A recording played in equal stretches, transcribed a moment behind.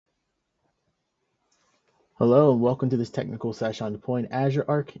Hello, and welcome to this technical session on deploying Azure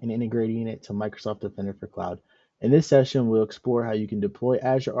Arc and integrating it to Microsoft Defender for Cloud. In this session, we'll explore how you can deploy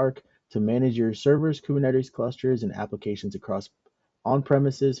Azure Arc to manage your servers, Kubernetes clusters, and applications across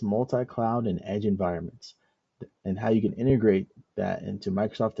on-premises, multi-cloud, and edge environments, and how you can integrate that into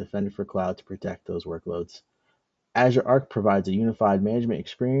Microsoft Defender for Cloud to protect those workloads. Azure Arc provides a unified management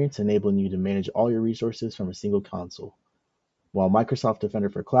experience, enabling you to manage all your resources from a single console, while Microsoft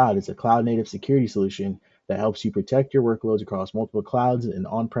Defender for Cloud is a cloud-native security solution that helps you protect your workloads across multiple clouds and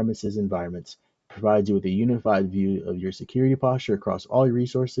on-premises environments, provides you with a unified view of your security posture across all your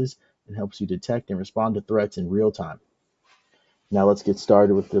resources, and helps you detect and respond to threats in real time. Now let's get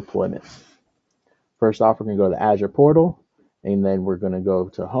started with the deployment. First off, we're going to go to the Azure portal, and then we're going to go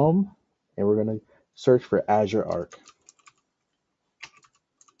to Home, and we're going to search for Azure Arc.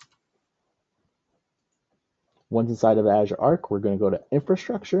 Once inside of Azure Arc, we're going to go to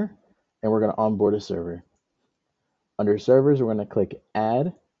Infrastructure, and we're going to onboard a server. Under servers, we're going to click add,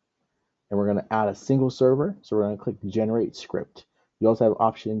 and we're going to add a single server. So we're going to click generate script. You also have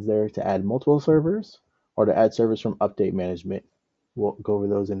options there to add multiple servers or to add servers from update management. We'll go over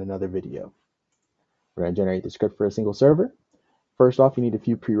those in another video. We're going to generate the script for a single server. First off, you need a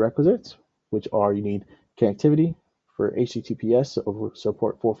few prerequisites, which are you need connectivity for HTTPS over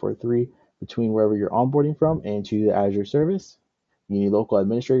support 443 between wherever you're onboarding from and to the Azure service. You need local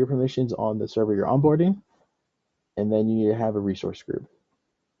administrator permissions on the server you're onboarding, and then you need to have a resource group.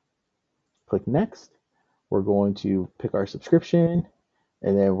 Click next. We're going to pick our subscription,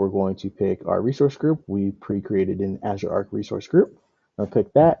 and then we're going to pick our resource group. We pre-created an Azure Arc resource group. I'll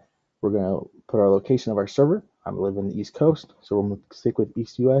pick that. We're going to put our location of our server. I'm living in the East Coast, so we're going to stick with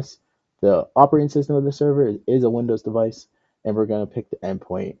East US. The operating system of the server is a Windows device, and we're going to pick the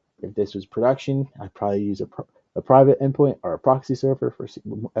endpoint. If this was production, I'd probably use a private endpoint or a proxy server for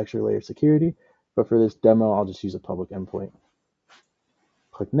extra layer of security. But for this demo, I'll just use a public endpoint.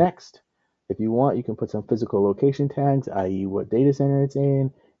 Click next. If you want, you can put some physical location tags, i.e. what data center it's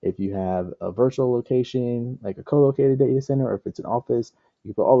in. If you have a virtual location, like a co-located data center, or if it's an office, you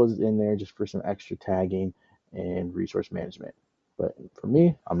can put all those in there just for some extra tagging and resource management. But for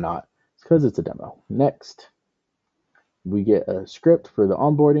me, I'm not. It's because it's a demo. Next, we get a script for the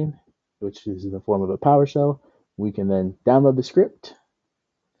onboarding, which is in the form of a PowerShell. We can then download the script.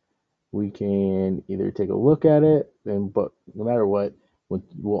 We can either take a look at it, but no matter what,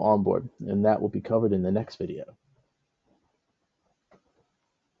 we'll onboard, and that will be covered in the next video.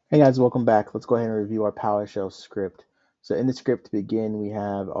 Hey guys, welcome back. Let's go ahead and review our PowerShell script. So in the script to begin, we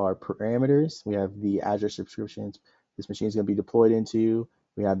have our parameters. We have the Azure subscriptions this machine is going to be deployed into.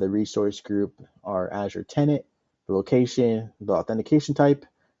 We have the resource group, our Azure tenant, the location, the authentication type,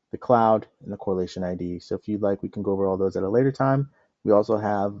 the cloud, and the correlation ID. So if you'd like, we can go over all those at a later time. We also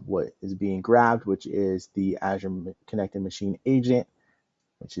have what is being grabbed, which is the Azure Connected Machine agent,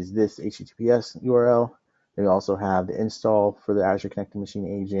 which is this HTTPS URL. Then we also have the install for the Azure Connected Machine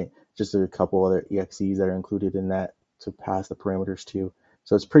agent, just a couple other EXEs that are included in that to pass the parameters to.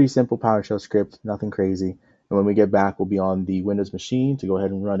 So it's pretty simple PowerShell script, nothing crazy. And when we get back, we'll be on the Windows machine to go ahead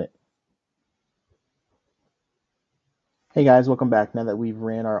and run it. Hey guys, welcome back. Now that we've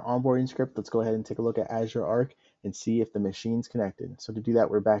ran our onboarding script, let's go ahead and take a look at Azure Arc and see if the machine's connected. So to do that,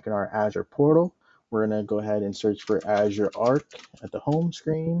 we're back in our Azure portal. We're going to go ahead and search for Azure Arc at the home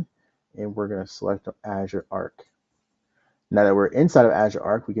screen, and we're going to select Azure Arc. Now that we're inside of Azure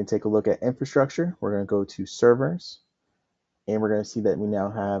Arc, we can take a look at infrastructure. We're going to go to servers, and we're going to see that we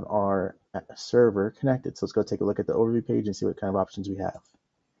now have our server connected. So let's go take a look at the overview page and see what kind of options we have.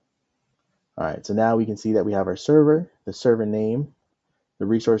 All right, so now we can see that we have our server, the server name, the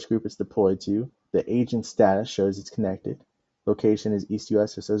resource group it's deployed to, the agent status shows it's connected, location is East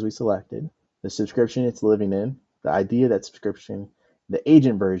US, it says we selected, the subscription it's living in, the ID of that subscription, the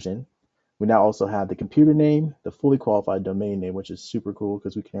agent version. We now also have the computer name, the fully qualified domain name, which is super cool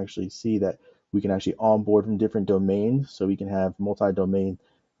because we can actually see that we can actually onboard from different domains. So we can have multi-domain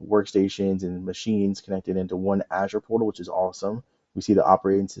workstations and machines connected into one Azure portal, which is awesome. We see the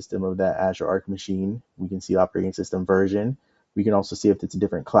operating system of that Azure Arc machine. We can see the operating system version. We can also see if it's a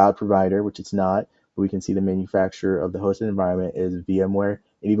different cloud provider, which it's not. But we can see the manufacturer of the hosted environment is VMware,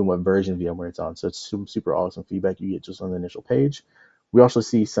 and even what version of VMware it's on. So it's some super awesome feedback you get just on the initial page. We also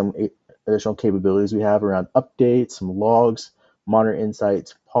see some additional capabilities we have around updates, some logs, monitor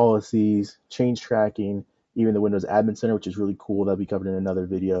insights, policies, change tracking, even the Windows Admin Center, which is really cool. That'll be covered in another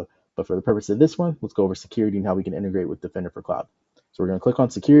video. But for the purpose of this one, let's go over security and how we can integrate with Defender for Cloud. So we're going to click on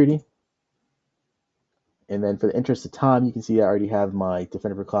security. And then for the interest of time, you can see I already have my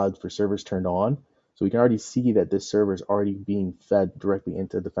Defender for Cloud for servers turned on. So we can already see that this server is already being fed directly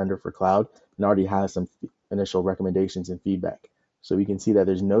into Defender for Cloud and already has some initial recommendations and feedback. So we can see that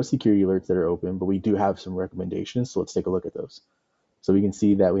there's no security alerts that are open, but we do have some recommendations. So let's take a look at those. So we can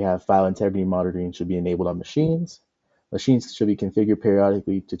see that we have file integrity monitoring should be enabled on machines. Machines should be configured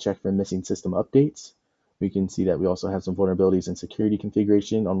periodically to check for missing system updates. We can see that we also have some vulnerabilities in security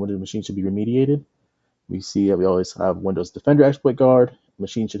configuration on when the machine should be remediated. We see that we always have Windows Defender exploit guard.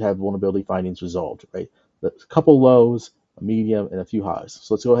 Machine should have vulnerability findings resolved, right? A couple lows, a medium, and a few highs.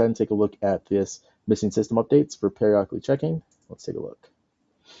 So let's go ahead and take a look at this missing system updates for periodically checking. Let's take a look.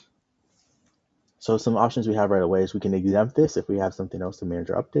 So some options we have right away is we can exempt this if we have something else to manage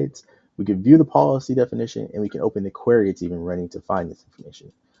our updates. We can view the policy definition, and we can open the query it's even running to find this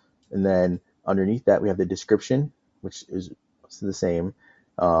information. And then underneath that, we have the description, which is the same.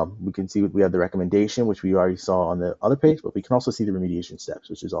 We can see we have the recommendation, which we already saw on the other page, but we can also see the remediation steps,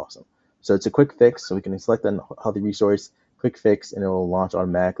 which is awesome. So it's a quick fix, so we can select on healthy resource, quick fix, and it will launch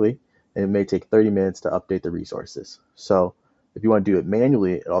automatically. And it may take 30 minutes to update the resources. So if you want to do it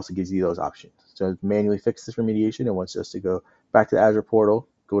manually, it also gives you those options. So manually fix this remediation, and wants us to go back to the Azure portal,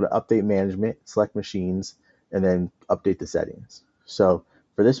 go to update management, select machines, and then update the settings. So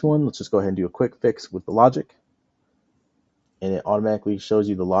for this one, let's just go ahead and do a quick fix with the logic. And it automatically shows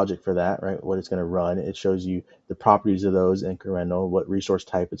you the logic for that, right? What it's going to run. It shows you the properties of those incremental, what resource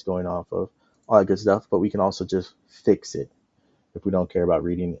type it's going off of, all that good stuff. But we can also just fix it if we don't care about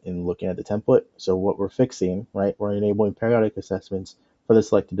reading and looking at the template. So what we're fixing, right? We're enabling periodic assessments for the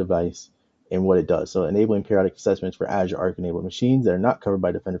selected device and what it does. So enabling periodic assessments for Azure Arc enabled machines that are not covered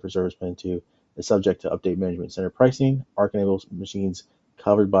by Defender for Service Plan 2 is subject to update management center pricing. Arc enabled machines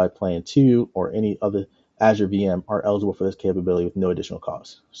covered by Plan 2 or any other Azure VM are eligible for this capability with no additional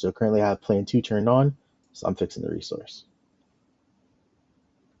cost. So currently I have Plan 2 turned on, so I'm fixing the resource.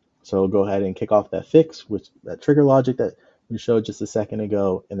 So we'll go ahead and kick off that fix with that trigger logic that we showed just a second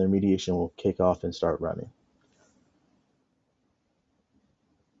ago, and the remediation will kick off and start running.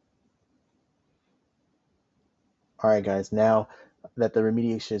 All right, guys, now that the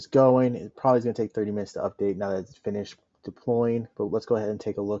remediation is going, it probably is going to take 30 minutes to update now that it's finished deploying, but let's go ahead and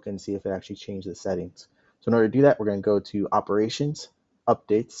take a look and see if it actually changed the settings. So in order to do that, we're going to go to Operations,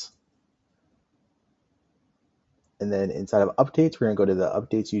 Updates, and then inside of Updates, we're going to go to the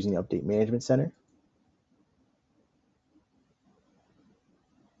Updates using the Update Management Center.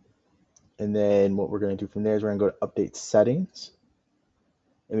 And then what we're going to do from there is we're going to go to Update Settings.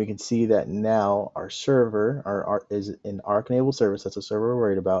 And we can see that now our server is an Arc enabled service. That's a server we're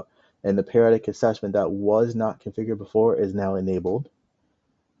worried about. And the periodic assessment that was not configured before is now enabled.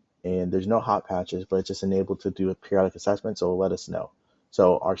 And there's no hot patches, but it's just enabled to do a periodic assessment, so it'll let us know.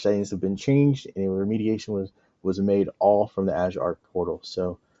 So our settings have been changed, and remediation was made all from the Azure Arc portal.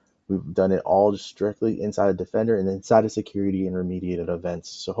 So we've done it all just directly inside of Defender and inside of security and remediated events.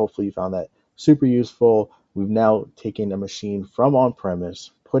 So hopefully you found that super useful. We've now taken a machine from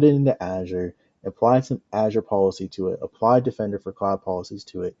on-premise, put it into Azure, applied some Azure policy to it, applied Defender for Cloud policies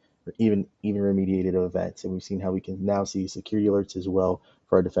to it, or even remediated events. And we've seen how we can now see security alerts as well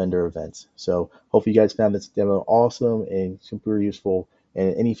for our Defender events. So hopefully you guys found this demo awesome and super useful.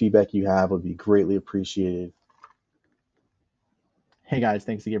 And any feedback you have would be greatly appreciated. Hey guys,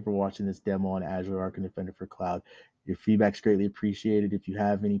 thanks again for watching this demo on Azure Arc and Defender for Cloud. Your feedback's greatly appreciated. If you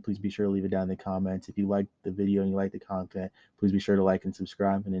have any, please be sure to leave it down in the comments. If you liked the video and you like the content, please be sure to like and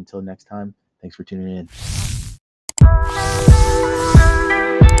subscribe. And until next time, thanks for tuning in.